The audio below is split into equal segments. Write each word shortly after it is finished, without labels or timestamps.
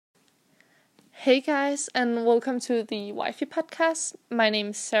Hey guys, and welcome to the Wifey podcast. My name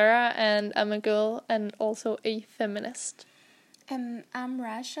is Sarah, and I'm a girl and also a feminist. I'm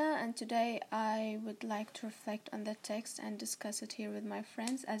Rasha, and today I would like to reflect on the text and discuss it here with my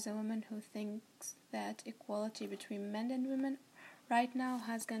friends as a woman who thinks that equality between men and women right now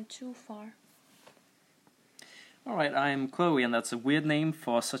has gone too far. Alright, I'm Chloe, and that's a weird name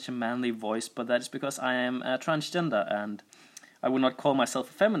for such a manly voice, but that is because I am a transgender, and I would not call myself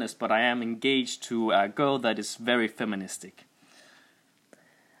a feminist, but I am engaged to a girl that is very feministic.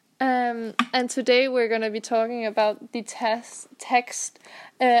 And today we're going to be talking about the text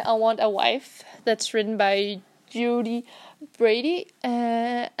I Want a Wife that's written by Judy Brady.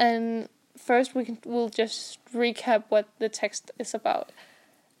 And first we'll just recap what the text is about.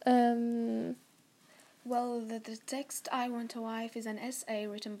 The text I Want a Wife is an essay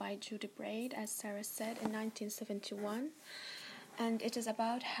written by Judy Brady, as Sarah said, in 1971. And it is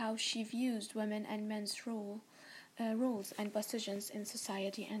about how she views women and men's roles and positions in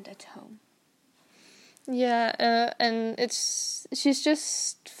society and at home. Yeah, and she's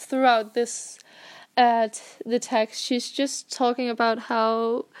just throughout this the text, she's just talking about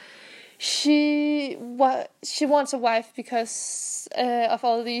how she wants a wife because of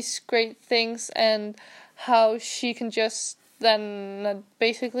all these great things, and how she can just then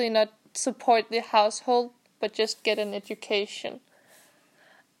basically not support the household but just get an education.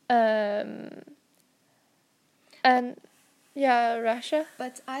 And yeah, Rasha.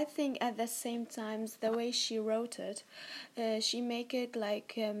 But I think at the same time, the way she wrote it, she make it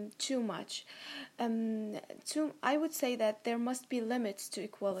like too much. I would say that there must be limits to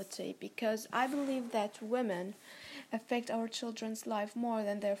equality, because I believe that women affect our children's life more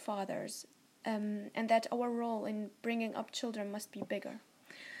than their fathers, and that our role in bringing up children must be bigger.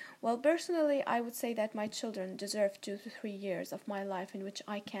 Well, personally, I would say that my children deserve 2 to 3 years of my life in which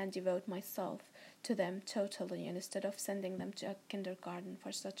I can devote myself to them totally, instead of sending them to a kindergarten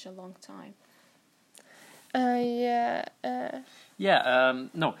for such a long time.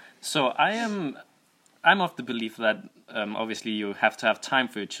 No. So I'm of the belief that obviously you have to have time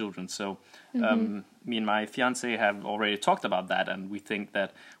for your children. So me and my fiance have already talked about that, and we think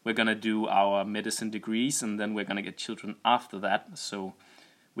that we're gonna do our medicine degrees, and then we're gonna get children after that. So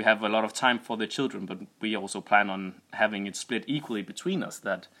we have a lot of time for the children, but we also plan on having it split equally between us,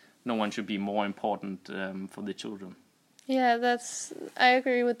 that no one should be more important for the children. Yeah, I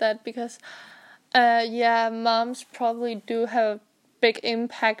agree with that, because moms probably do have a big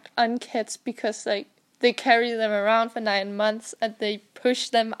impact on kids, because they carry them around for 9 months and they push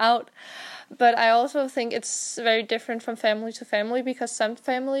them out. But I also think it's very different from family to family, because some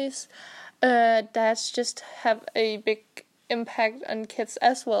families dads just have a big impact on kids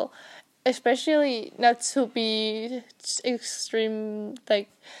as well, especially not to be extreme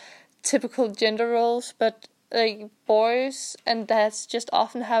typical gender roles, but boys and dads just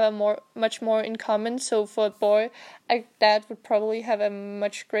often have much more in common. So for a boy, a dad would probably have a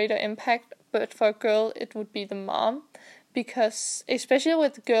much greater impact, but for a girl it would be the mom, because especially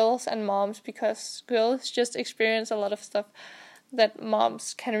with girls and moms, because girls just experience a lot of stuff that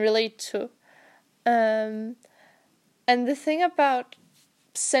moms can relate to. And the thing about,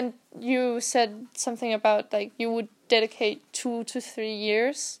 you said something about you would dedicate 2 to 3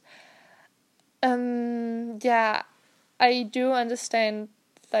 years. I do understand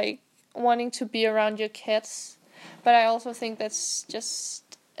wanting to be around your kids, but I also think that's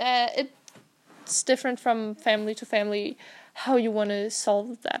just it's different from family to family how you want to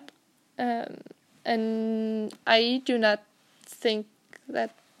solve that. And I do not think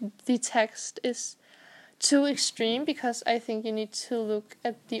that the text is too extreme, because I think you need to look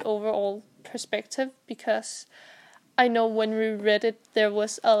at the overall perspective, because I know when we read it there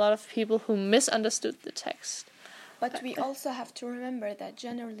was a lot of people who misunderstood the text. But we also have to remember that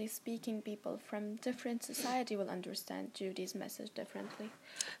generally speaking, people from different society will understand Judy's message differently.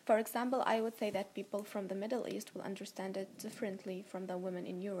 For example, I would say that people from the Middle East will understand it differently from the women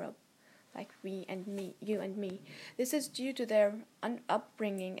in Europe, like you and me. This is due to their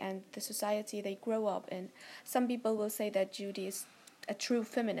upbringing and the society they grow up in. Some people will say that Judy is a true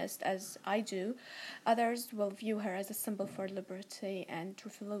feminist, as I do. Others will view her as a symbol for liberty and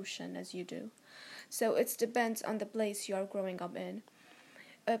revolution, as you do. So it depends on the place you are growing up in.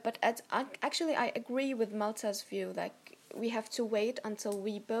 Actually, I agree with Malta's view. We have to wait until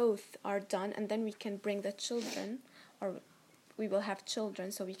we both are done, and then we can bring the children, or we will have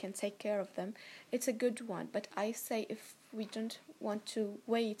children so we can take care of them. It's a good one, but I say if we don't want to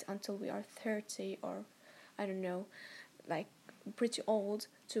wait until we are 30 or, I don't know, pretty old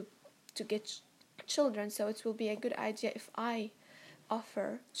to get children, so it will be a good idea if I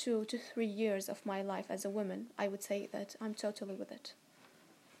offer 2 to 3 years of my life as a woman, I would say that I'm totally with it.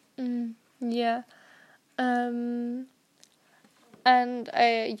 Yeah. And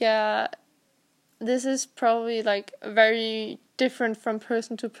this is probably like very different from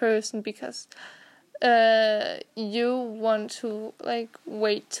person to person, because you want to like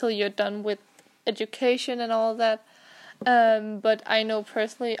wait till you're done with education and all that. But I know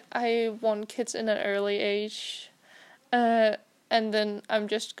personally I want kids in an early age. And then I'm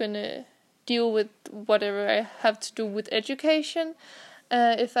just gonna deal with whatever I have to do with education.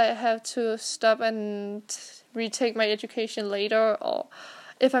 If I have to stop and retake my education later, or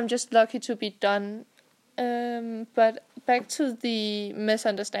if I'm just lucky to be done. But back to the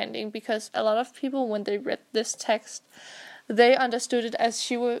misunderstanding, because a lot of people, when they read this text, they understood it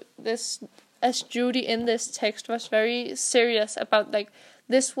as as Judy in this text was very serious about like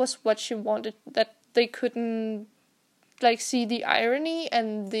this was what she wanted, that they couldn't like see the irony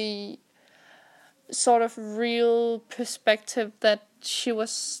and the sort of real perspective that she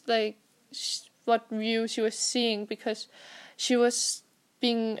was like what view she was seeing, because she was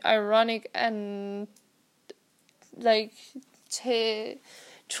being ironic and like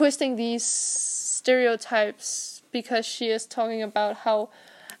twisting these stereotypes, because she is talking about how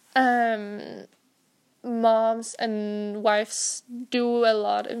moms and wives do a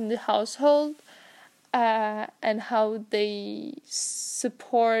lot in the household, and how they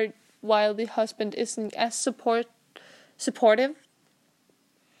support while the husband isn't as supportive.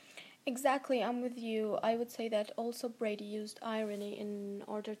 Exactly, I'm with you. I would say that also Brady used irony in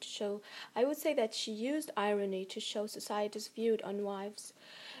order to show. I would say that she used irony to show society's view on wives.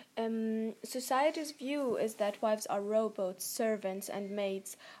 Society's view is that wives are robots, servants, and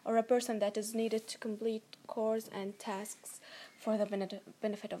maids, or a person that is needed to complete chores and tasks for the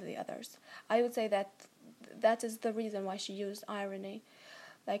benefit of the others. I would say that is the reason why she used irony,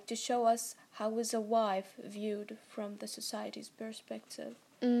 like to show us how is a wife viewed from the society's perspective.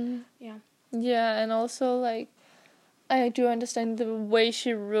 Yeah. Yeah, and also like I do understand the way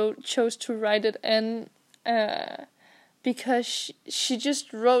she chose to write it in, because she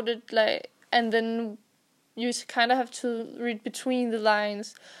just wrote it like, and then you kind of have to read between the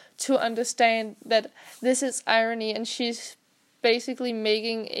lines to understand that this is irony, and she's basically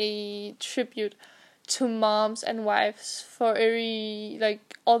making a tribute to moms and wives for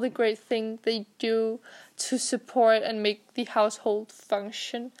all the great things they do to support and make the household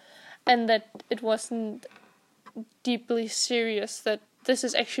function, and that it wasn't deeply serious, that this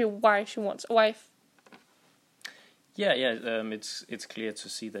is actually why she wants a wife. Yeah. It's clear to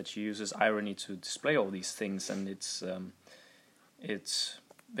see that she uses irony to display all these things, and it's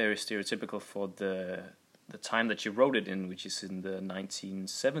very stereotypical for the time that she wrote it in, which is in the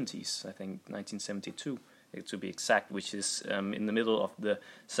 1970s, I think 1972 to be exact, which is in the middle of the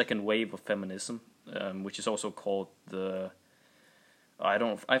second wave of feminism, which is also called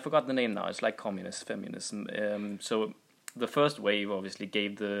I forgot the name now. It's like communist feminism. So the first wave obviously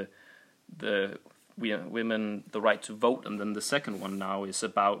gave the women the right to vote, and then the second one now is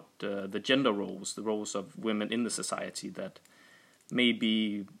about the gender roles, the roles of women in the society, that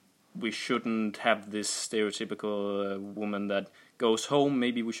maybe we shouldn't have this stereotypical woman that goes home.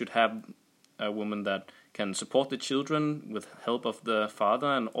 Maybe we should have a woman that can support the children with help of the father,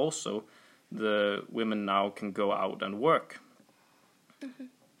 and also the women now can go out and work.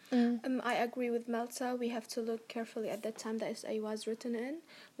 I agree with Melta. We have to look carefully at the time the essay was written in,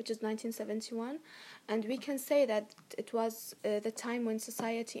 which is 1971, and we can say that it was the time when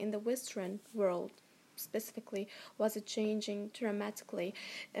society in the Western world specifically was changing dramatically.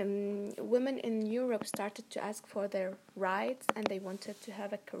 Women in Europe started to ask for their rights, and they wanted to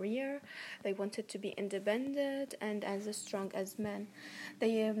have a career. They wanted to be independent and as strong as men.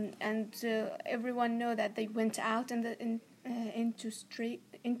 Everyone know that they went out into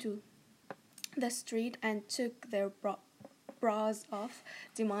the street and took their bras off,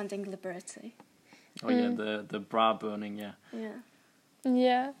 demanding liberty. Oh yeah, the bra burning.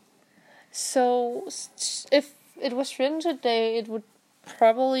 Yeah. So if it was written today, it would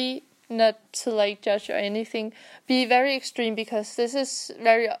probably, not to like judge or anything, be very extreme, because this is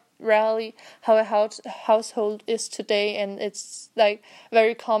very rarely how a household is today, and it's like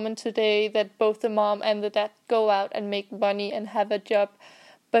very common today that both the mom and the dad go out and make money and have a job.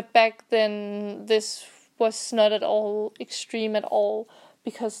 But back then this was not at all extreme at all,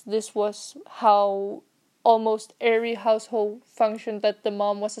 because this was how almost every household functioned, that the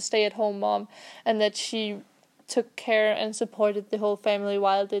mom was a stay-at-home mom, and that she took care and supported the whole family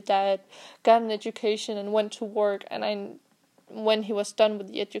while the dad got an education and went to work, and when he was done with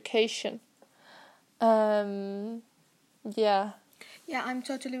the education. Yeah, Yeah, I'm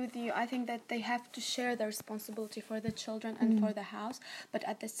totally with you. I think that they have to share the responsibility for the children and for the house, but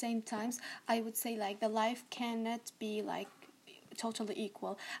at the same times, I would say like the life cannot be like totally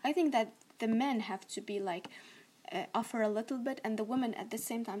equal. I think that the men have to be like offer a little bit, and the women at the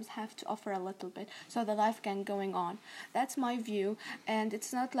same time have to offer a little bit, so the life can going on. That's my view, and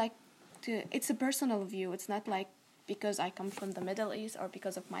it's not like it's a personal view. It's not like because I come from the Middle East or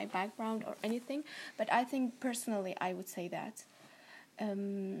because of my background or anything, but I think personally I would say that.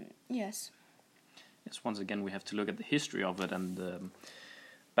 Yes. Yes, once again, we have to look at the history of it. And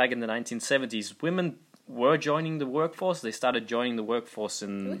back in the 1970s, women were joining the workforce. They started joining the workforce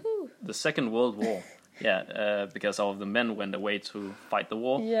in the Second World War. Yeah, because all of the men went away to fight the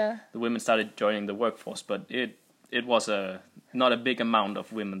war. Yeah. The women started joining the workforce, but it was not a big amount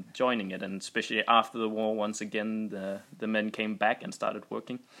of women joining it, and especially after the war, once again, the men came back and started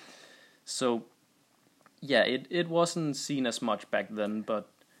working. So, yeah, it wasn't seen as much back then, but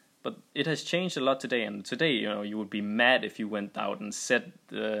it has changed a lot today. And today, you would be mad if you went out and said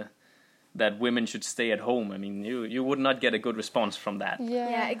that women should stay at home. I mean, you would not get a good response from that.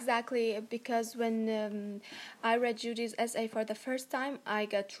 Yeah, exactly. Because when I read Judy's essay for the first time, I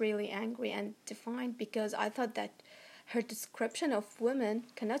got really angry and defiant because I thought that her description of women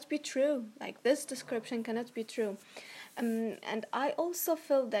cannot be true. Like, this description cannot be true. And I also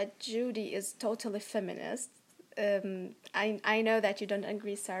feel that Judy is totally feminist. I know that you don't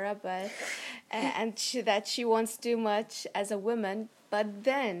agree, Sarah, but and that she wants too much as a woman. But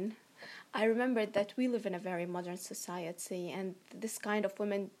then I remembered that we live in a very modern society, and this kind of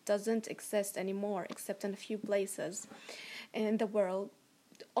women doesn't exist anymore, except in a few places in the world.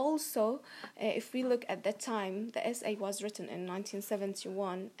 Also, if we look at the time, the essay was written in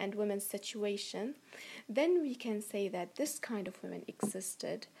 1971, and women's situation, then we can say that this kind of women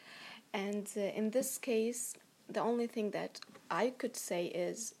existed. And in this case, the only thing that I could say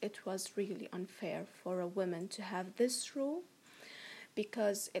is it was really unfair for a woman to have this rule,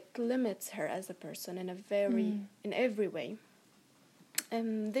 because it limits her as a person in every way.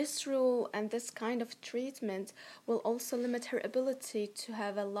 This rule and this kind of treatment will also limit her ability to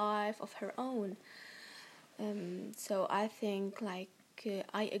have a life of her own. So I think I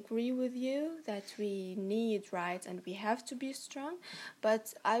agree with you that we need rights and we have to be strong,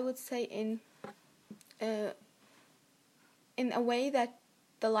 but I would say in a way that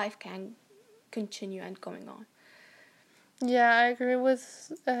the life can continue and going on. Yeah, I agree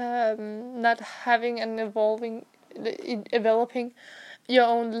with not having and developing your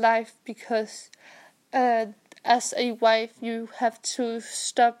own life, because as a wife you have to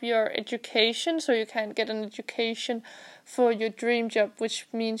stop your education, so you can't get an education for your dream job, which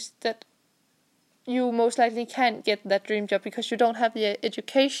means that you most likely can't get that dream job because you don't have the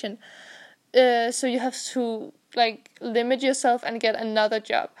education. So you have to limit yourself and get another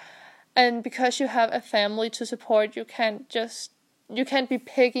job. And because you have a family to support, you can't be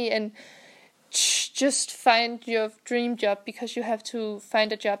picky and just find your dream job, because you have to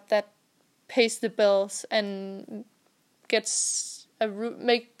find a job that pays the bills and gets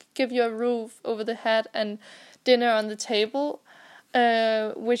give you a roof over the head and dinner on the table,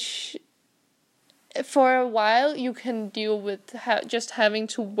 which for a while you can deal with just having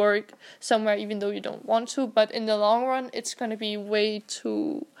to work somewhere even though you don't want to, but in the long run it's going to be way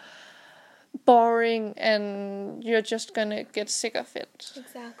too boring and you're just gonna get sick of it.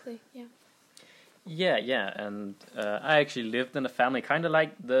 Exactly, yeah. Yeah, and I actually lived in a family kind of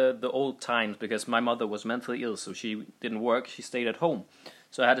like the old times, because my mother was mentally ill, so she didn't work, she stayed at home.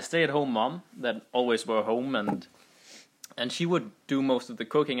 So I had a stay-at-home mom that always were home, and she would do most of the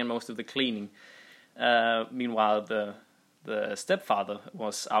cooking and most of the cleaning. Meanwhile, the stepfather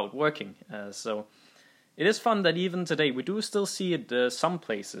was out working. So it is fun that even today we do still see it some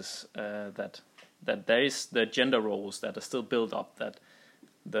places, that there is the gender roles that are still built up, that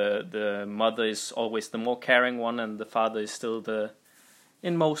the mother is always the more caring one and the father is still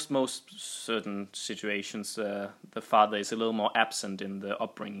in most certain situations, the father is a little more absent in the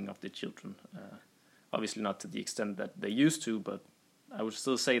upbringing of the children. Obviously not to the extent that they used to, but I would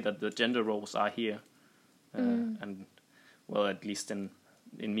still say that the gender roles are here. And well, at least in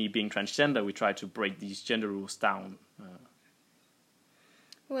me being transgender, we try to break these gender rules down.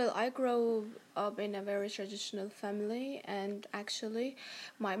 Well, I grew up in a very traditional family, and actually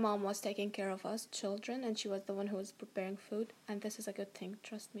my mom was taking care of us children, and she was the one who was preparing food, and this is a good thing,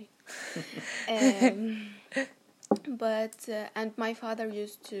 trust me. But and my father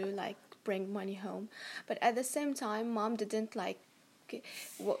used to bring money home, but at the same time mom didn't like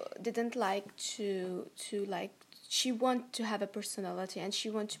to she want to have a personality and she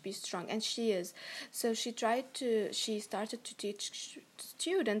want to be strong, and she is. So she started to teach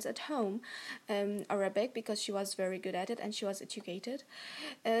students at home Arabic, because she was very good at it and she was educated.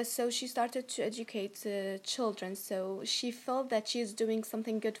 So she started to educate children. So she felt that she is doing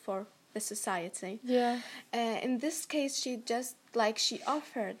something good for the society. Yeah. In this case, she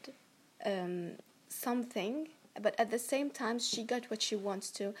offered something, but at the same time she got what she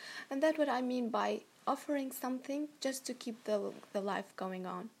wants to, and that's what I mean by offering something just to keep the life going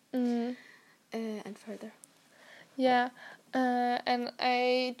on. And further. Yeah, and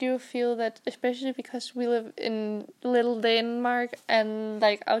I do feel that, especially because we live in little Denmark and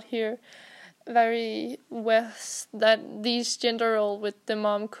like out here very west, that these gender role with the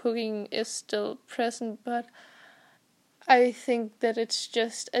mom cooking is still present, but I think that it's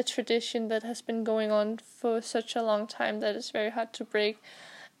just a tradition that has been going on for such a long time that it's very hard to break.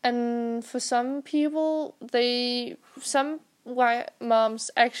 And for some people, some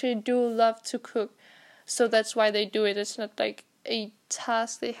moms actually do love to cook, so that's why they do it. It's not like a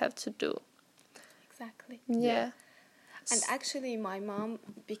task they have to do. Exactly. Yeah. And actually, my mom,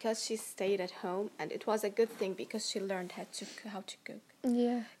 because she stayed at home, and it was a good thing because she learned how to cook.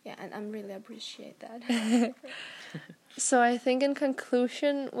 Yeah. Yeah, and I really appreciate that. So I think in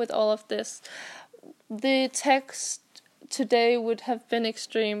conclusion with all of this, the text today would have been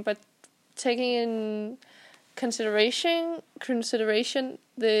extreme, but taking in consideration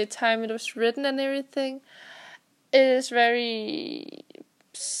the time it was written and everything, it is very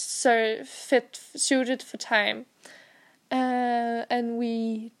suited for time. And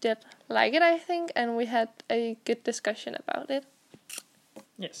we did like it, I think, and we had a good discussion about it.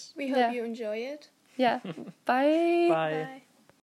 Yes. We hope you enjoy it. Yeah. Bye. Bye. Bye.